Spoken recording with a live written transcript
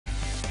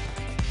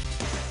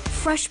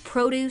Fresh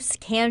produce,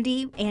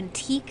 candy,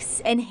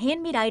 antiques, and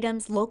handmade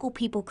items local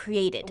people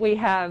created. We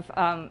have,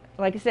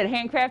 like I said,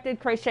 handcrafted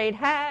crocheted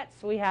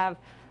hats. We have,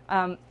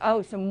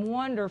 some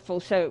wonderful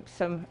soaps,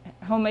 some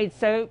homemade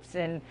soaps,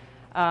 and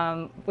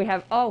we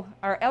have,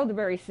 our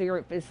elderberry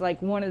syrup is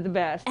like one of the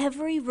best.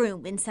 Every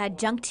room inside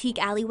Junktique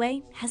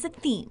Alleyway has a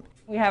theme.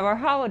 We have our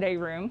holiday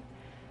room,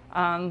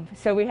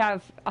 so we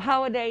have a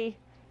holiday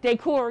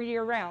decor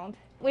year-round.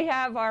 We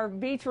have our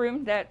beach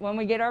room that when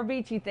we get our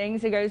beachy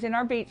things, it goes in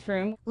our beach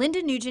room.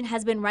 Linda Nugent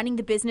has been running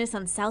the business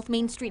on South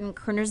Main Street in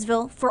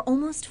Kernersville for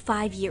almost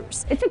 5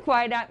 years. It's a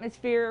quiet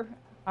atmosphere.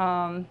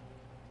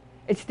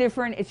 It's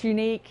different. It's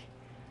unique.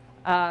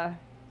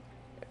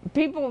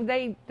 People,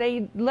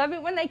 they love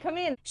it when they come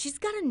in. She's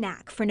got a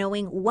knack for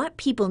knowing what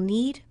people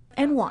need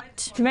and want.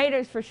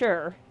 Tomatoes for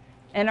sure.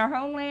 And our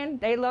homeland,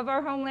 they love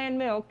our homeland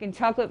milk, and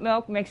chocolate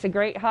milk makes a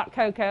great hot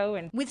cocoa.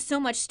 And with so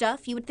much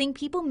stuff, you would think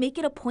people make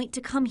it a point to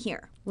come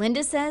here.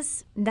 Linda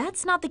says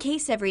that's not the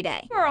case every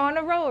day. We're on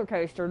a roller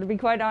coaster, to be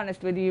quite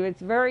honest with you.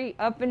 It's very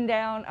up and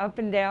down, up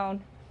and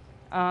down.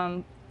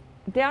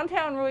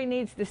 Downtown really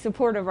needs the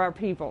support of our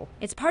people.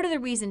 It's part of the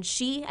reason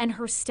she and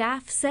her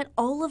staff set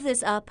all of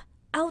this up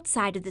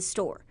outside of the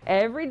store.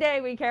 Every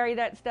day we carry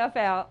that stuff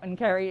out and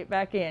carry it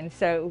back in,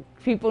 so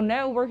people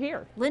know we're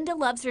here. Linda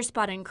loves her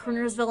spot in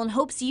Kernersville and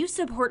hopes you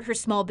support her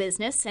small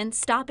business and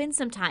stop in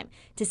sometime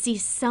to see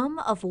some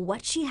of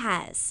what she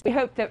has. We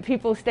hope that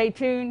people stay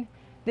tuned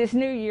this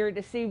new year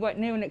to see what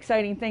new and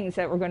exciting things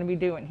that we're going to be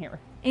doing here.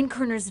 In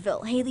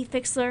Kernersville, Haley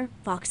Fixler,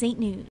 Fox 8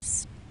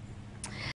 News.